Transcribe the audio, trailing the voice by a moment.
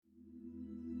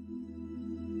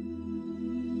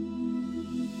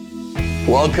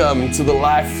Welcome to the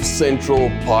Life Central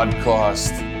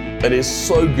podcast. It is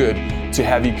so good to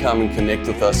have you come and connect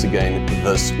with us again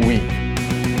this week.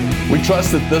 We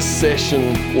trust that this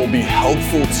session will be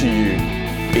helpful to you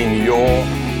in your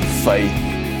faith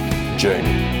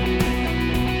journey.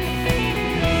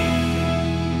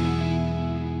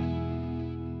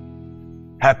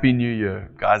 Happy New Year,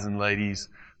 guys and ladies.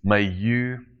 May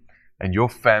you and your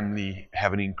family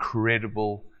have an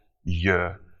incredible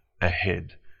year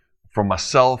ahead. From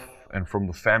myself and from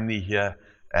the family here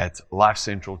at Life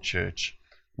Central Church,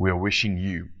 we are wishing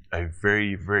you a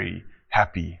very, very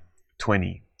happy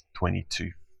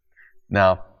 2022.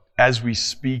 Now, as we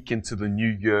speak into the new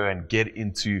year and get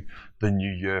into the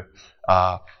new year,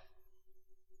 a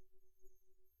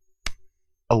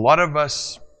lot of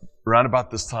us around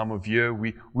about this time of year,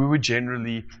 we would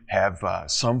generally have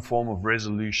some form of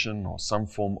resolution or some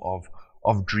form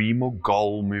of dream or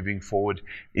goal moving forward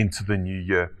into the new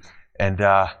year. And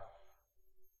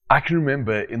I can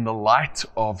remember in the light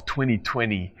of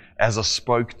 2020, as I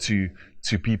spoke to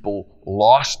people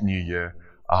last New Year,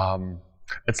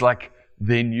 it's like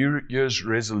their New Year's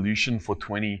resolution for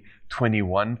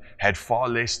 2021 had far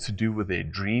less to do with their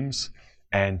dreams,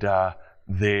 and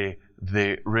their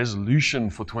resolution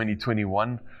for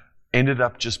 2021 ended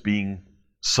up just being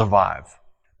survive.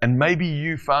 And maybe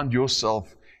you found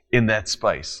yourself in that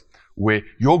space where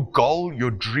your goal,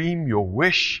 your dream, your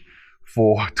wish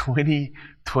for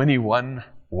 2021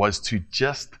 was to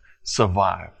just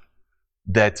survive,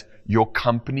 that your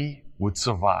company would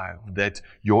survive, that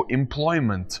your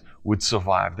employment would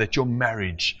survive, that your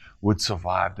marriage would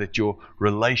survive, that your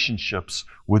relationships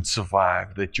would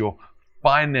survive, that your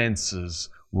finances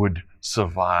would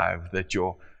survive, that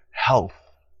your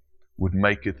health would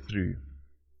make it through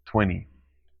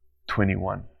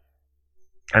 2021.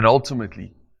 And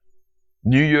ultimately,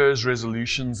 New Year's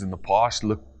resolutions in the past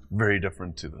look very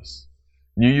different to this.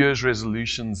 New Year's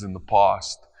resolutions in the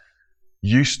past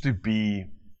used to be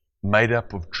made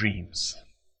up of dreams.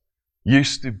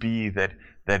 Used to be that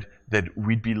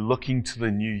we'd be looking to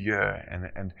the new year,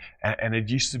 and it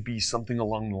used to be something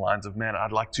along the lines of, man,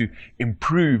 I'd like to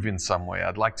improve in some way.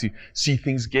 I'd like to see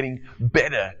things getting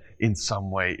better in some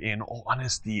way. In all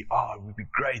honesty, it would be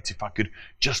great if I could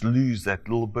just lose that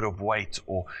little bit of weight,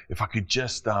 or if I could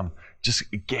just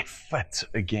get fit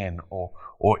again, or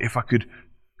if I could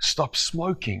stop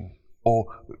smoking, or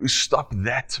stop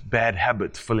that bad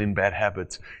habit, fill in bad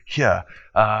habit here,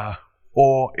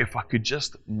 or if I could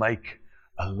just make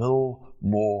a little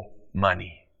more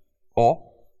money,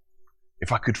 or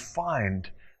if I could find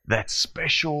that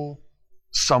special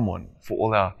someone for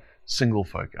all our single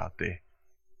folk out there.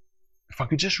 If I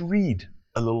could just read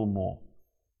a little more,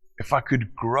 if I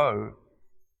could grow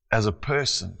as a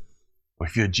person, or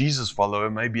if you're a Jesus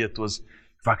follower, maybe it was,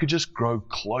 if I could just grow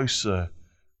closer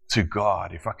to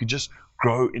God, if I could just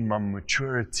grow in my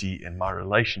maturity and my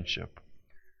relationship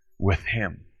with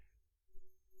Him.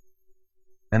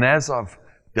 And as I've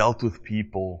dealt with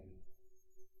people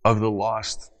over the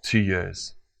last 2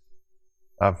 years,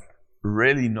 I've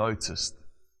really noticed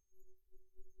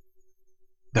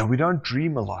that we don't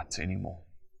dream a lot anymore.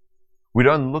 We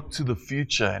don't look to the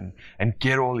future and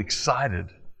get all excited.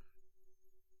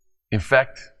 In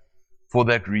fact, for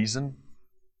that reason,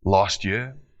 last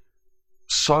year,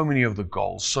 so many of the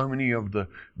goals, so many of the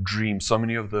dreams, so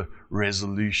many of the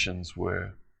resolutions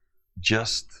were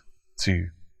just to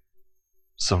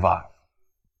survive.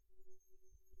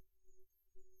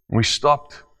 We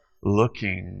stopped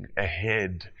looking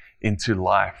ahead into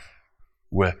life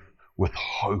with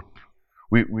hope.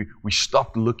 We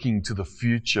stopped looking to the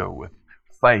future with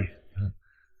faith.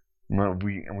 And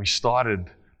we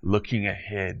started looking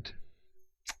ahead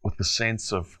with a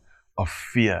sense of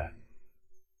fear.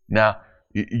 Now,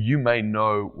 you may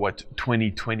know what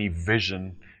 2020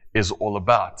 vision is all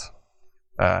about.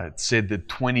 It said that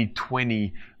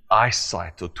 2020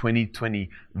 eyesight or 2020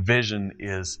 vision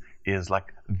is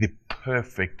like the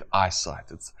perfect eyesight.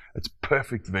 It's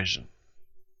perfect vision.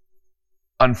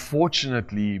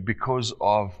 Unfortunately, because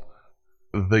of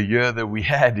the year that we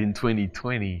had in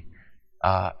 2020,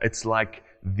 it's like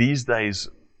these days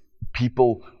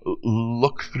people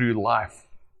look through life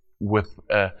with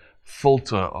a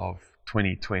filter of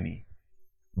 2020,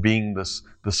 being this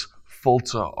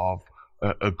filter of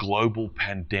a global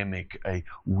pandemic, a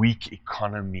weak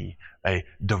economy, a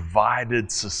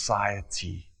divided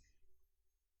society,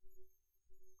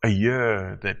 a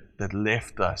year that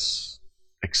left us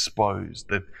exposed,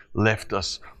 that left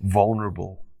us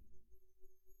vulnerable.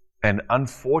 And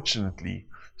unfortunately,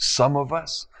 some of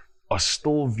us are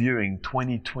still viewing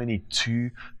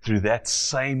 2022 through that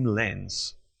same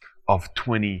lens of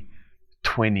 2020.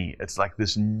 2020. It's like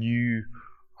this new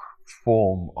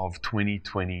form of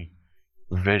 2020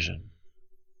 vision.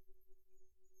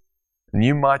 And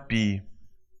you might be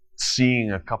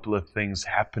seeing a couple of things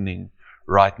happening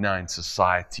right now in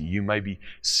society. You may be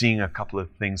seeing a couple of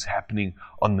things happening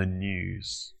on the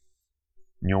news,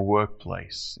 in your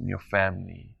workplace, in your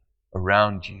family,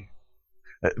 around you.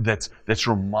 That's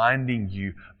reminding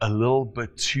you a little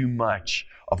bit too much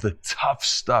of the tough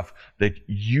stuff that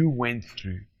you went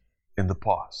through in the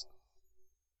past.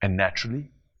 And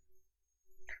naturally,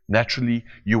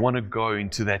 you want to go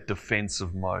into that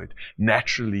defensive mode.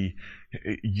 Naturally,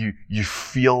 you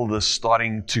feel this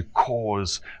starting to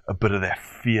cause a bit of that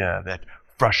fear, that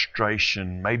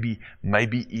frustration,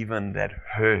 maybe even that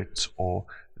hurt or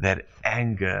that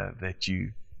anger that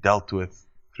you dealt with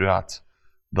throughout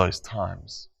those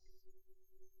times.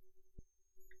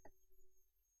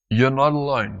 You're not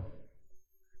alone.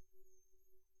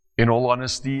 In all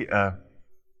honesty, a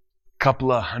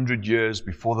couple of 100 years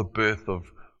before the birth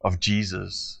of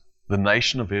Jesus, the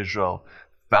nation of Israel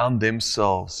found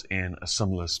themselves in a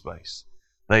similar space.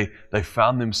 They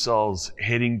found themselves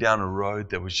heading down a road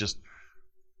that was just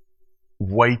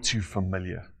way too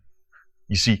familiar.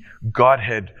 You see, God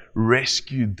had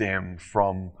rescued them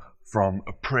from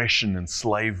oppression and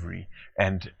slavery,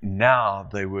 and now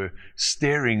they were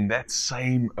staring that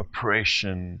same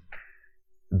oppression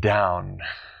down,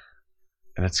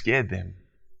 and it scared them.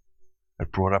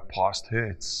 It brought up past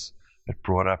hurts. It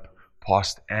brought up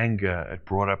past anger. It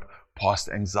brought up past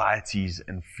anxieties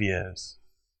and fears.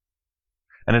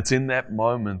 And it's in that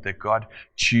moment that God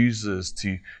chooses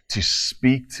to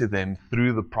speak to them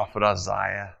through the prophet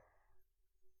Isaiah,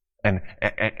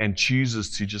 and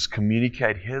chooses to just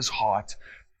communicate His heart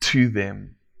to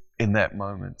them in that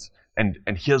moment. And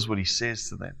here's what He says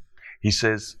to them. He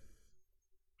says,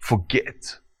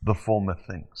 forget the former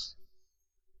things.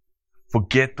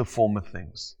 Forget the former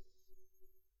things.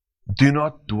 Do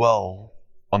not dwell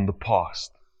on the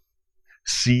past.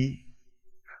 See,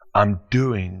 I'm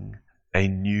doing a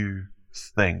new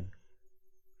thing.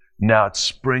 Now it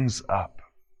springs up.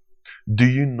 Do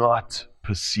you not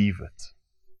perceive it?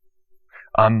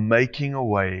 I'm making a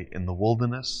way in the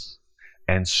wilderness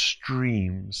and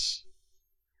streams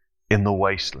in the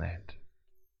wasteland.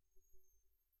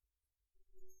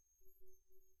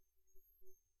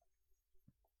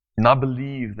 And I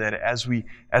believe that as we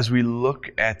look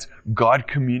at God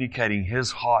communicating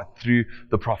His heart through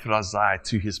the prophet Isaiah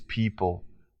to His people,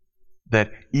 that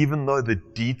even though the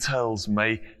details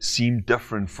may seem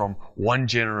different from one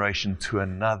generation to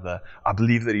another, I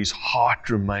believe that His heart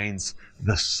remains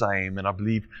the same. And I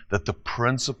believe that the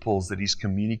principles that He's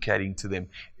communicating to them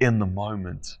in the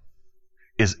moment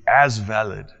is as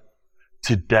valid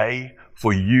today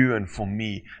for you and for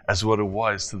me as what it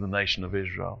was to the nation of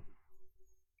Israel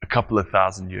a couple of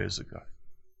thousand years ago.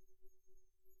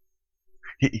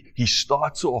 He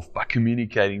starts off by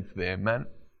communicating to them, man,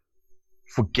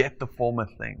 forget the former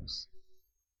things.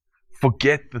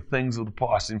 Forget the things of the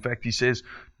past. In fact, He says,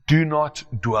 do not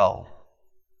dwell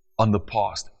on the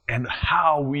past. And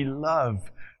how we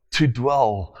love to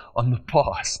dwell on the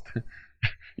past.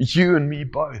 You and me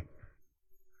both.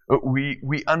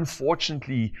 We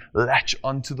unfortunately latch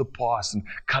onto the past and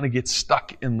kind of get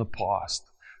stuck in the past.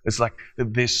 It's like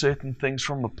there's certain things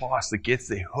from the past that gets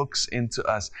their hooks into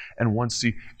us and wants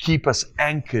to keep us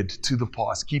anchored to the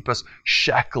past, keep us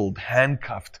shackled,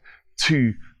 handcuffed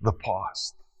to the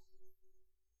past.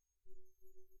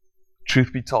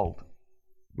 Truth be told,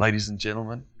 ladies and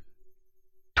gentlemen,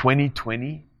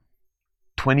 2020,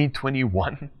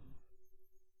 2021,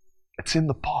 it's in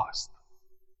the past.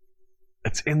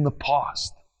 It's in the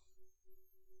past.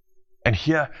 And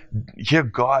here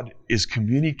God is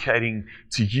communicating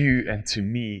to you and to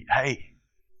me, hey,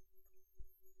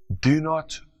 do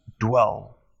not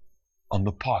dwell on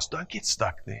the past. Don't get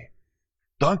stuck there.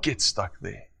 Don't get stuck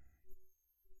there.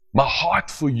 My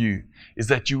heart for you is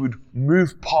that you would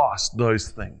move past those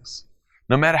things.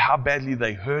 No matter how badly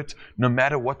they hurt, no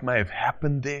matter what may have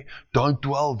happened there, don't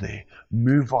dwell there.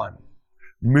 Move on.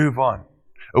 Move on.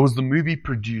 It was the movie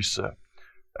producer,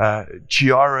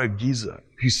 Chiara Giza,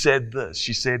 who said this.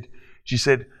 She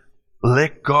said,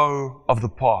 let go of the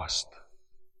past,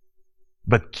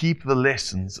 but keep the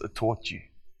lessons it taught you.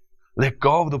 Let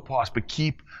go of the past, but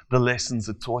keep the lessons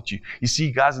it taught you. You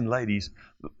see, guys and ladies,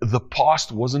 the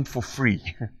past wasn't for free.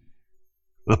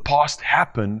 The past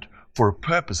happened for a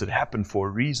purpose. It happened for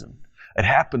a reason. It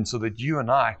happened so that you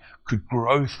and I could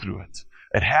grow through it.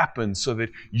 It happened so that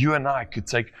you and I could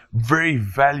take very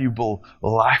valuable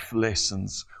life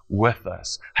lessons with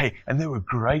us. Hey, and there were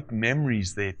great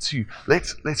memories there too.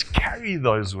 Let's carry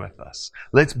those with us.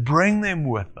 Let's bring them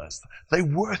with us. They're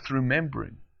worth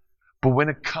remembering. But when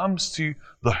it comes to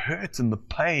the hurt and the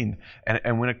pain,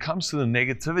 and when it comes to the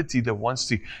negativity that wants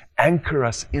to anchor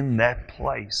us in that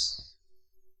place,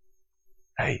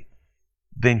 hey,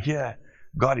 then here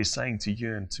God is saying to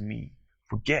you and to me,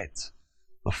 forget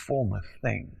the former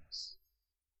things.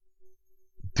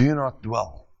 Do not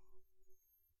dwell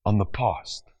on the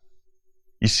past.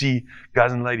 You see,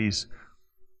 guys and ladies,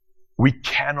 we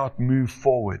cannot move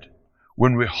forward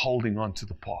when we're holding on to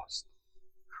the past.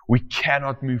 We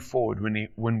cannot move forward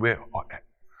when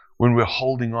we're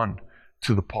holding on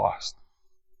to the past.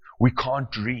 We can't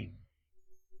dream.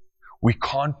 We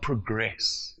can't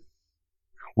progress.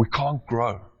 We can't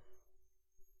grow.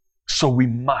 So we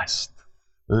must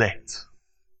let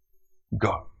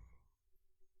go.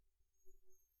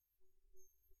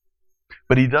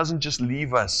 But He doesn't just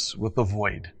leave us with a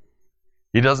void.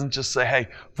 He doesn't just say, hey,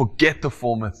 forget the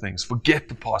former things, forget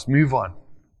the past, move on.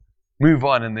 Move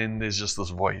on, and then there's just this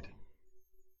void.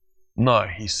 No,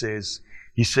 He says,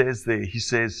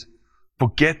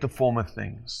 forget the former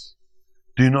things.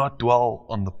 Do not dwell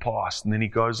on the past. And then He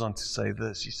goes on to say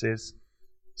this. He says,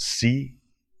 see,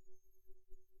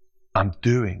 I'm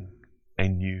doing a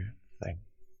new thing.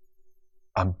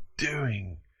 I'm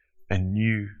doing a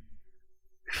new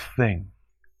thing.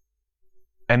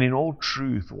 And in all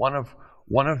truth, one of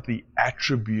the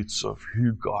attributes of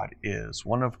who God is,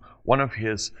 one of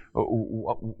His,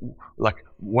 like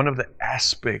one of the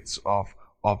aspects of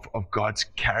God's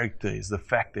character is the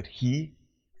fact that He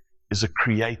is a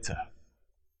creator.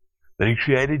 That He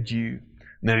created you,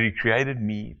 and that He created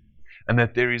me, and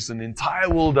that there is an entire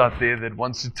world out there that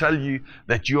wants to tell you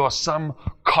that you are some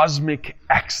cosmic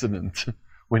accident,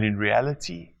 when in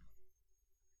reality,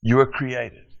 you were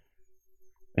created.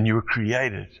 And you were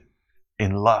created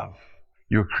in love.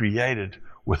 You were created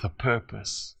with a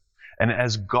purpose. And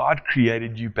as God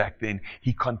created you back then,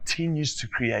 He continues to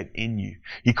create in you.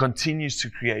 He continues to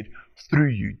create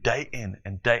through you, day in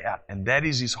and day out. And that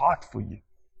is His heart for you.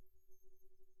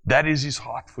 That is His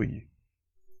heart for you.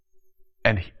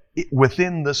 And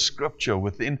within this scripture,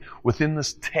 within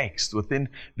this text, within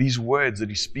these words that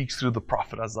He speaks through the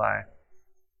prophet Isaiah,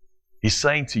 He's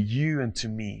saying to you and to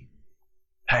me,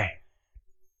 hey,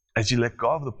 as you let go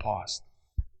of the past,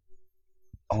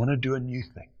 I want to do a new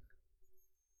thing.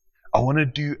 I want to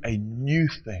do a new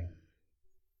thing.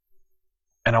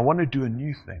 And I want to do a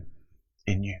new thing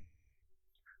in you.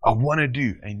 I want to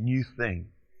do a new thing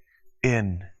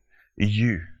in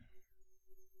you.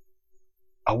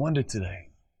 I wonder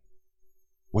today,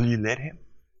 will you let Him?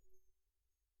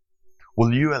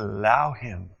 Will you allow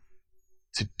Him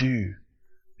to do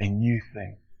a new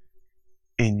thing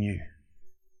in you?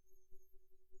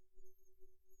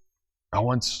 I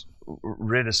once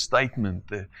read a statement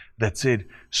that said,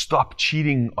 stop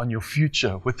cheating on your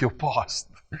future with your past.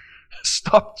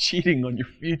 Stop cheating on your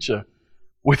future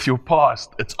with your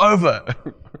past. It's over.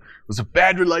 It was a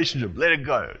bad relationship. Let it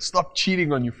go. Stop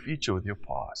cheating on your future with your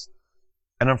past.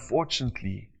 And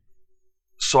unfortunately,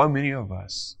 so many of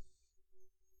us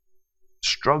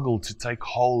struggle to take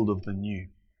hold of the new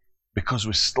because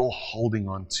we're still holding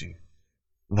on to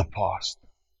the past.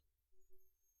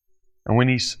 And when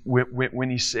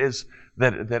he says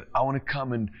that I want to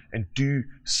come and do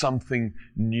something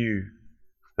new,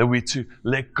 that we're to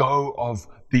let go of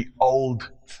the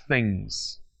old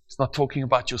things. He's not talking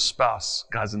about your spouse,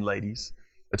 guys and ladies.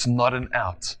 It's not an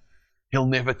out. He'll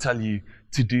never tell you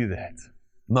to do that.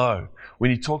 No.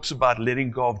 When He talks about letting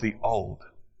go of the old,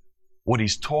 what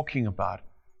He's talking about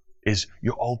is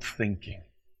your old thinking,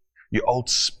 your old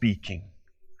speaking,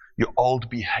 your old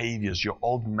behaviors, your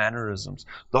old mannerisms,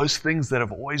 those things that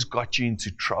have always got you into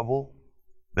trouble,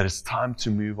 that it's time to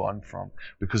move on from,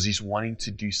 because He's wanting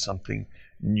to do something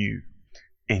new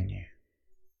in you.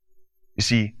 You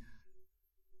see,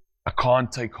 I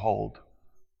can't take hold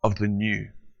of the new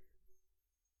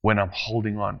when I'm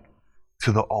holding on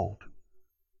to the old.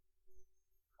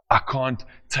 I can't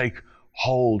take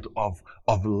hold of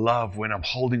love when I'm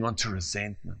holding on to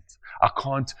resentment. I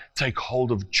can't take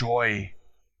hold of joy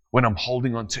when I'm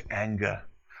holding on to anger.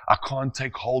 I can't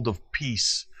take hold of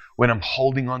peace when I'm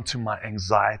holding on to my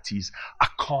anxieties. I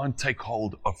can't take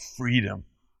hold of freedom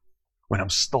when I'm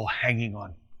still hanging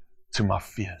on to my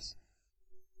fears.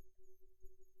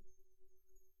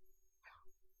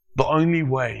 The only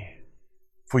way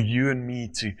for you and me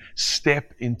to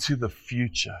step into the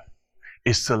future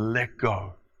is to let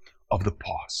go of the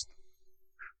past.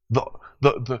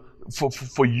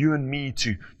 for you and me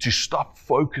to stop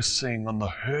focusing on the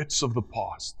hurts of the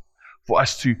past, for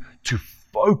us to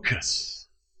focus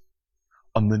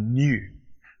on the new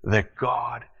that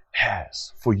God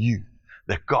has for you,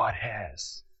 that God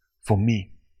has for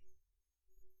me.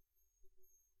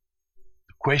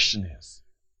 The question is,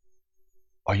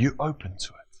 are you open to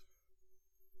it?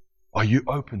 Are you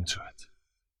open to it?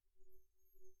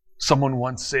 Someone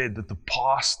once said that the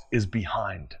past is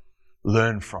behind.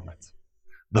 Learn from it.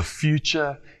 The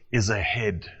future is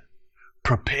ahead.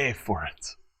 Prepare for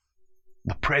it.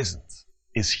 The present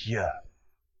is here.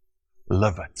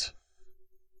 Live it.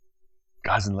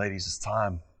 Guys and ladies, it's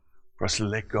time for us to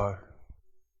let go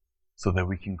so that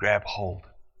we can grab hold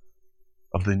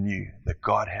of the new that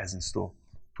God has in store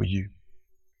for you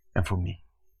and for me.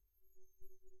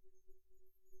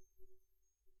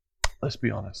 Let's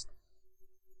be honest.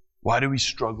 Why do we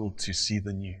struggle to see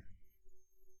the new?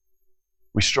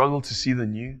 We struggle to see the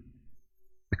new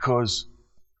because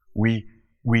we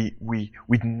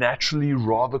naturally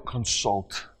rather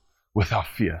consult with our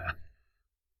fear.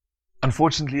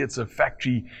 Unfortunately, it's a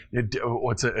factory,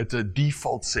 or it's a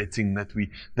default setting that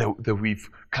we've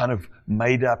kind of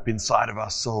made up inside of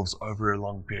ourselves over a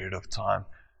long period of time,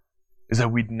 is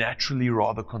that we'd naturally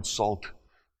rather consult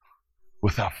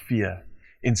with our fear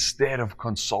instead of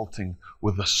consulting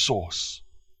with the source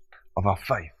of our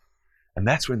faith. And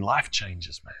that's when life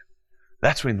changes, man.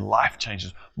 That's when life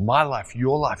changes. My life,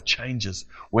 your life changes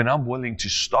when I'm willing to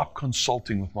stop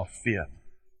consulting with my fear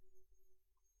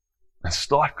and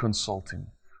start consulting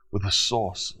with the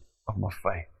source of my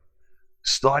faith.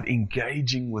 Start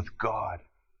engaging with God,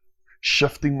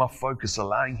 shifting my focus,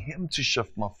 allowing Him to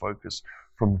shift my focus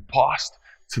from the past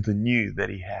to the new that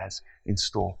He has in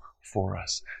store for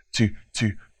us. To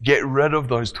get rid of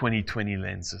those 2020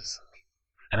 lenses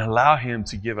and allow Him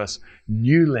to give us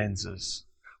new lenses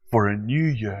for a new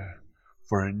year,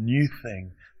 for a new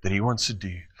thing that He wants to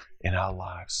do in our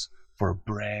lives, for a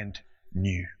brand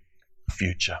new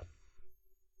future.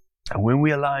 And when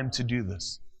we allow Him to do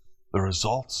this, the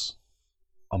results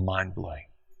are mind-blowing.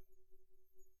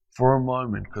 For a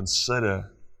moment,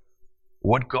 consider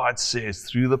what God says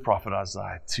through the prophet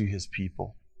Isaiah to His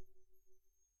people.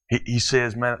 He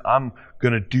says, man, I'm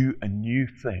going to do a new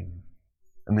thing.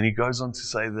 And then He goes on to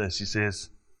say this. He says,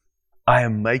 I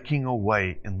am making a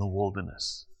way in the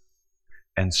wilderness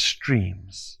and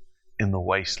streams in the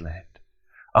wasteland.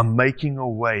 I'm making a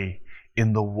way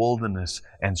in the wilderness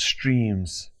and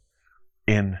streams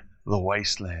in the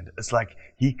wasteland. It's like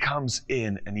He comes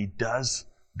in and He does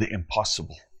the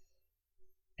impossible.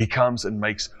 He comes and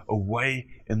makes a way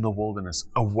in the wilderness.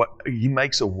 He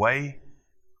makes a way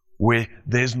where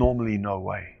there's normally no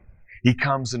way. He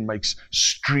comes and makes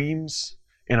streams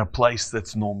in a place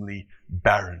that's normally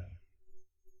barren.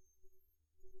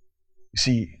 You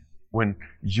see, when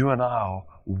you and I are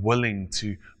willing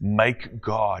to make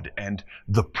God and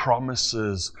the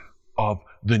promises of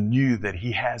the new that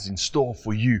He has in store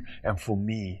for you and for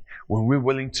me, when we're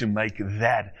willing to make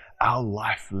that our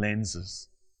life lenses,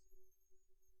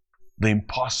 the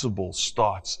impossible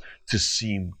starts to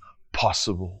seem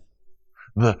possible.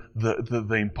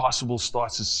 The impossible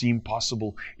starts to seem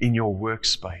possible in your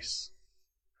workspace.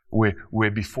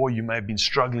 Where before you may have been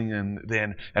struggling and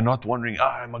not wondering,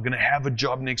 am I going to have a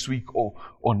job next week or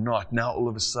not? Now all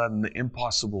of a sudden the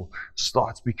impossible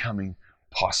starts becoming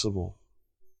possible.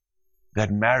 That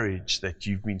marriage that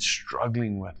you've been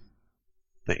struggling with,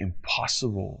 the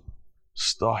impossible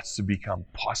starts to become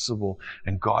possible,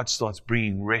 and God starts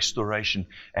bringing restoration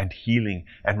and healing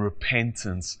and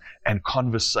repentance and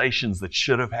conversations that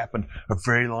should have happened a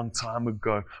very long time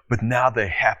ago, but now they're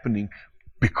happening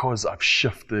because I've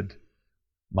shifted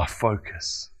my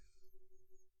focus.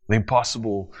 The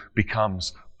impossible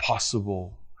becomes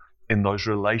possible in those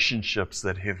relationships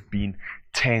that have been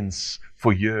tense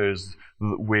for years,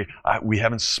 where we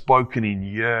haven't spoken in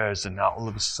years, and now all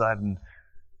of a sudden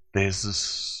there's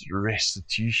this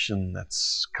restitution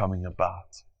that's coming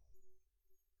about.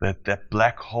 That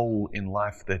black hole in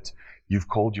life that you've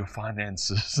called your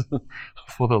finances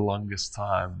for the longest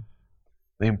time.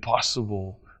 The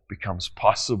impossible becomes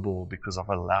possible because I've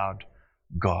allowed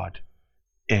God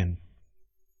in.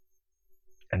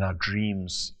 And our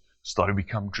dreams start to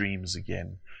become dreams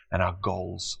again, and our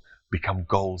goals become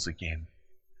goals again.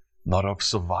 Not of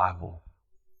survival,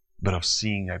 but of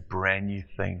seeing a brand new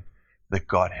thing that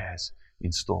God has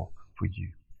in store for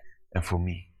you and for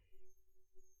me.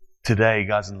 Today,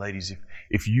 guys and ladies,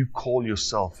 if you call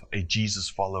yourself a Jesus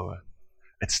follower,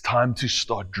 it's time to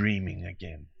start dreaming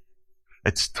again.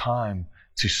 It's time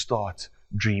to start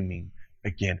dreaming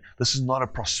again. This is not a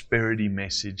prosperity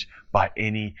message by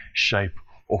any shape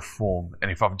or form.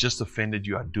 And if I've just offended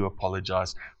you, I do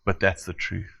apologize, but that's the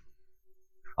truth.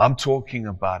 I'm talking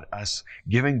about us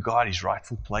giving God His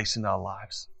rightful place in our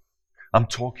lives. I'm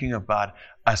talking about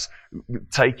us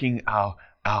taking our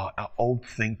old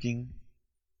thinking,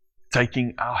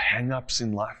 taking our hang-ups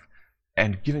in life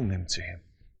and giving them to Him.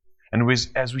 And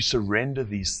as we surrender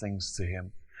these things to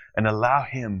Him and allow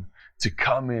Him to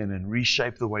come in and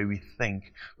reshape the way we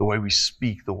think, the way we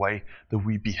speak, the way that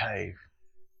we behave,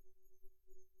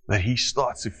 that He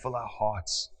starts to fill our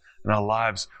hearts and our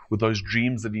lives with those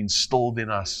dreams that He installed in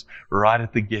us right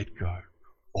at the get-go,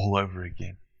 all over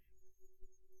again.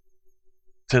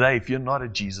 Today, if you're not a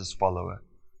Jesus follower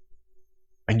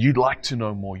and you'd like to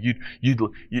know more, the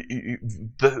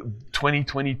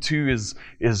 2022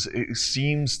 it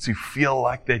seems to feel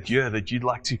like that year that you'd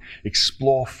like to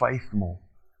explore faith more,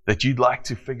 that you'd like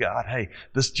to figure out, hey,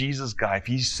 this Jesus guy, if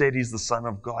He said He's the Son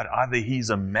of God, either He's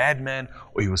a madman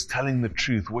or He was telling the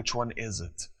truth. Which one is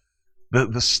it?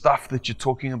 The stuff that you're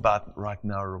talking about right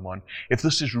now, Ramon, if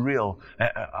this is real,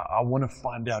 I want to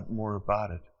find out more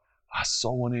about it. I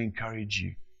so want to encourage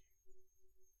you.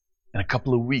 In a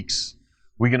couple of weeks,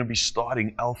 we're going to be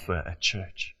starting Alpha at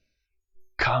church.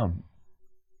 Come.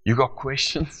 You got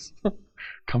questions?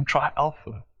 Come try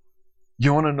Alpha.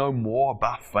 You want to know more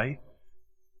about faith?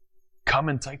 Come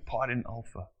and take part in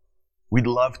Alpha. We'd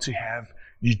love to have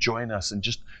you join us and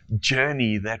just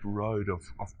journey that road of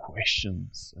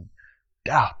questions and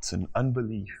doubt and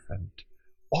unbelief and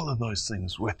all of those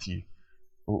things with you.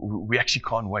 We actually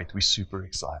can't wait. We're super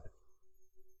excited.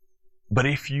 But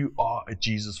if you are a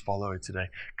Jesus follower today,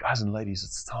 guys and ladies,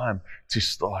 it's time to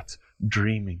start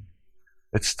dreaming.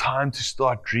 It's time to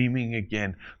start dreaming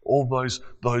again. All those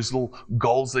little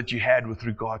goals that you had with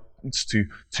regards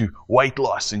to weight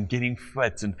loss and getting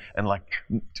fit and like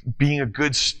being a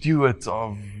good steward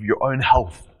of your own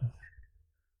health.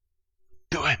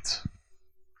 Do it.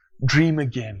 Dream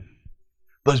again.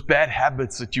 Those bad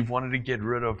habits that you've wanted to get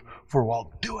rid of for a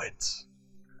while, do it.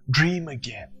 Dream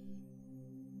again.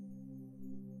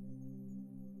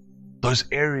 Those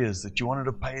areas that you wanted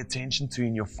to pay attention to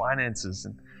in your finances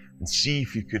and see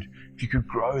if you could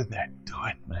grow that, do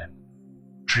it, man.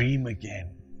 Dream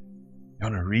again. You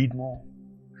want to read more?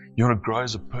 You want to grow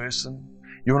as a person?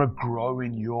 You want to grow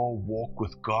in your walk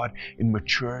with God, in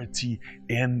maturity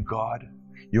in God?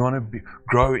 You want to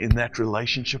grow in that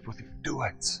relationship with Him? Do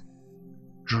it.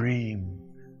 Dream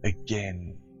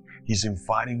again. He's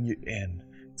inviting you in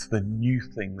to the new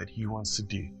thing that He wants to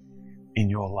do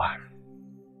in your life.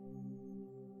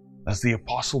 As the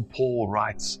Apostle Paul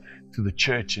writes to the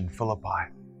church in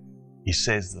Philippi, he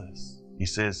says this. He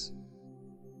says,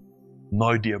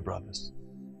 no, dear brothers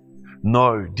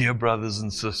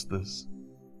and sisters,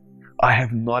 I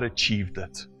have not achieved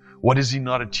it. What has he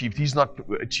not achieved? He's not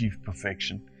achieved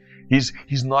perfection.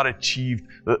 He's not achieved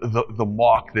the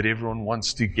mark that everyone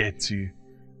wants to get to.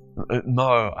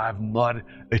 No, I have not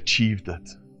achieved it.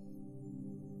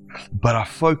 But I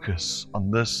focus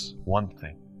on this one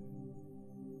thing.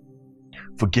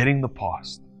 Forgetting the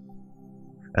past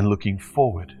and looking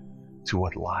forward to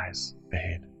what lies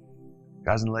ahead.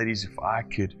 Guys and ladies, if I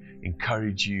could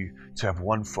encourage you to have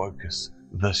one focus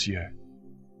this year,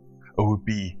 it would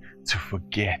be to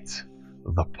forget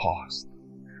the past.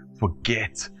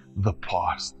 Forget the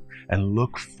past and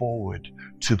look forward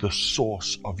to the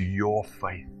source of your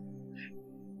faith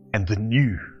and the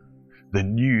new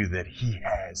that He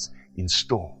has in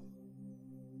store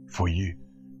for you.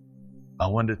 I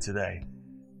wonder today,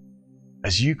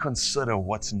 as you consider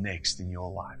what's next in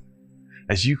your life,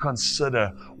 as you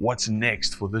consider what's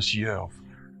next for this year of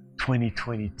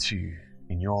 2022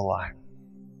 in your life,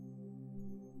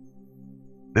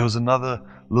 there was another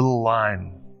little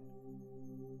line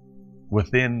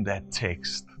within that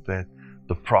text that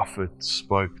the prophet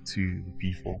spoke to the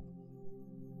people.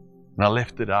 And I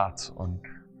left it out on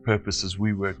purpose as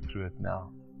we work through it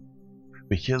now.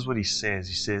 But here's what he says.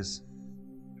 He says,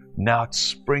 now it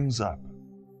springs up.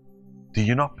 Do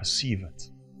you not perceive it?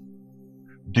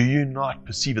 Do you not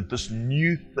perceive it? This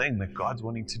new thing that God's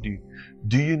wanting to do.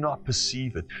 Do you not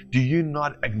perceive it? Do you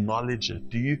not acknowledge it?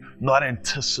 Do you not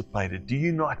anticipate it? Do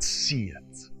you not see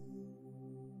it?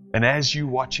 And as you're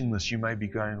watching this, you may be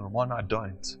going, Ramon, I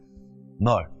don't.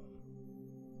 No.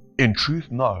 In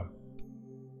truth, no.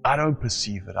 I don't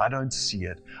perceive it. I don't see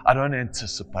it. I don't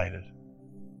anticipate it.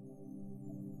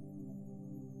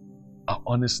 I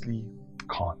honestly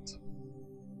can't.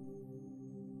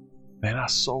 Man, I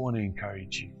so want to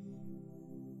encourage you.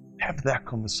 Have that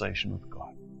conversation with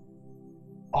God.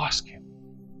 Ask Him.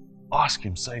 Ask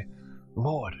Him. Say,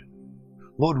 Lord,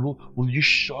 will you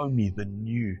show me the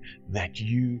new that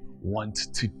you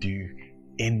want to do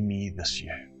in me this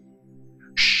year.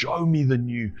 Show me the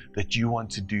new that you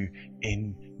want to do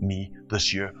in me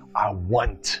this year. I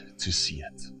want to see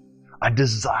it. I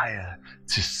desire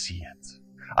to see it.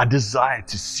 I desire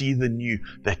to see the new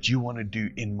that you want to do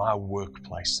in my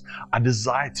workplace. I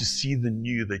desire to see the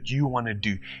new that you want to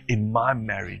do in my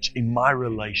marriage, in my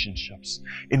relationships,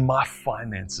 in my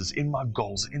finances, in my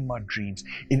goals, in my dreams,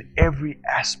 in every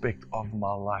aspect of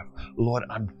my life. Lord,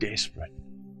 I'm desperate.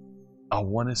 I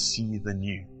want to see the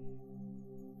new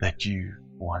that you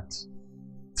want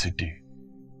to do.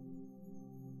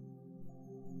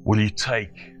 Will you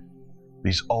take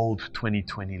these old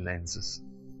 2020 lenses?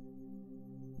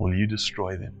 Will you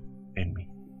destroy them in me?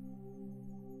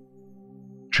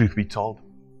 Truth be told,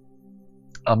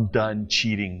 I'm done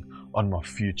cheating on my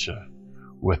future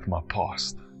with my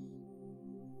past.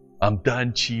 I'm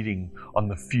done cheating on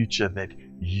the future that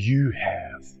you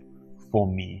have for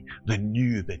me, the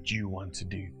new that you want to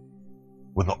do,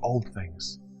 with the old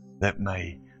things that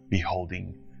may be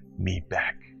holding me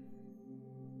back.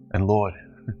 And Lord,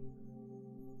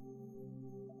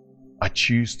 I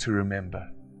choose to remember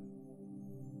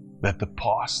that the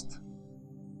past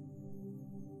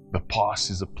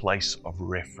is a place of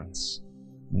reference,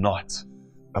 not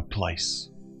a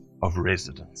place of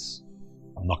residence.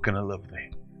 I'm not going to live there.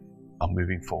 I'm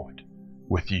moving forward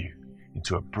with you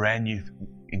into a brand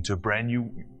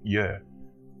new year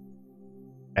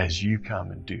as you come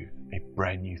and do a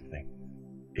brand new thing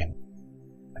in.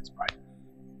 Let's pray.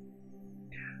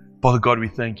 Father God, we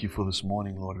thank you for this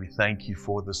morning, Lord. We thank you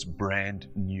for this brand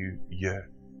new year.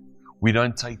 We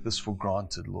don't take this for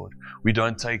granted, Lord. We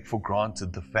don't take for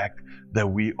granted the fact that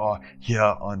we are here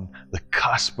on the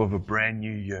cusp of a brand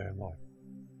new year, Lord.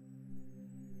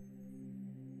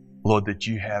 Lord, that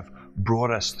you have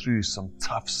brought us through some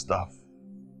tough stuff,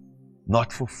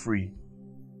 not for free,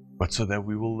 but so that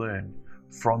we will learn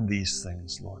from these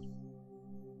things, Lord.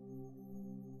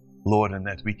 Lord, and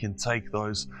that we can take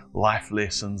those life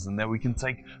lessons and that we can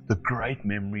take the great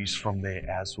memories from there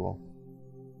as well,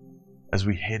 as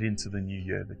we head into the new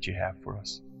year that you have for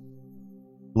us.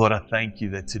 Lord, I thank you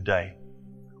that today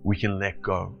we can let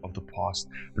go of the past.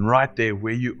 And right there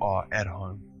where you are at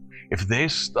home, if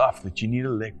there's stuff that you need to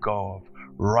let go of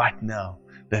right now,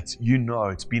 that you know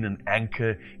it's been an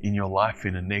anchor in your life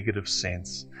in a negative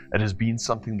sense, it has been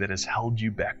something that has held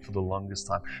you back for the longest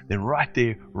time, then right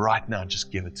there, right now, just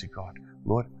give it to God.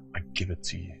 Lord, I give it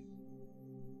to you.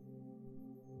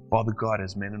 Father God,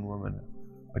 as men and women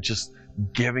are just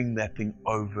giving that thing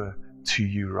over to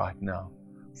you right now,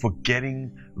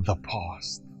 forgetting the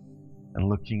past and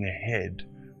looking ahead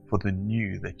for the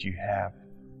new that you have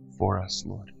for us,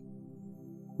 Lord.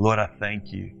 Lord, I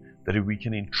thank you that we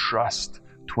can entrust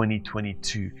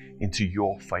 2022 into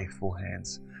your faithful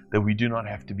hands, that we do not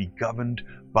have to be governed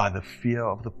by the fear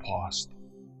of the past,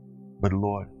 but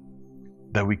Lord,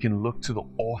 that we can look to the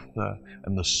author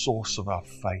and the source of our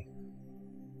faith,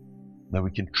 that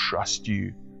we can trust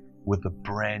you with the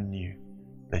brand new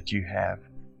that you have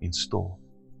in store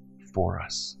for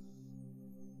us.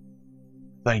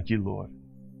 Thank you, Lord,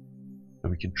 that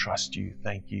we can trust you.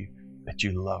 Thank you that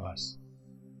you love us.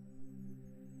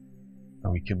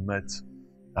 And we commit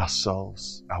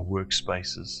ourselves, our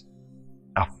workspaces,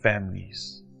 our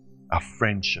families, our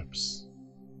friendships.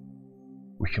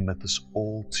 We commit this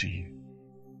all to you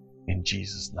in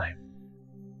Jesus' name.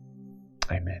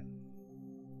 Amen.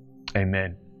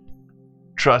 Amen.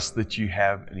 Trust that you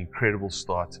have an incredible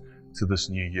start to this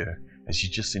new year as you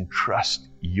just entrust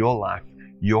your life,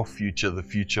 your future, the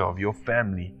future of your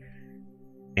family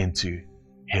into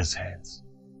His hands.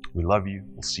 We love you.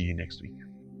 We'll see you next week.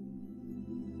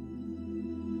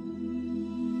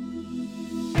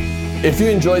 If you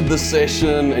enjoyed this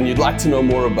session and you'd like to know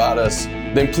more about us,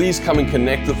 then please come and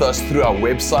connect with us through our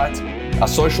website, our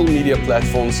social media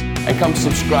platforms, and come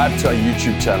subscribe to our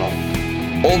YouTube channel.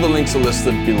 All the links are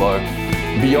listed below.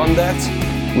 Beyond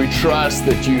that, we trust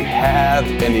that you have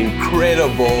an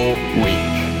incredible week.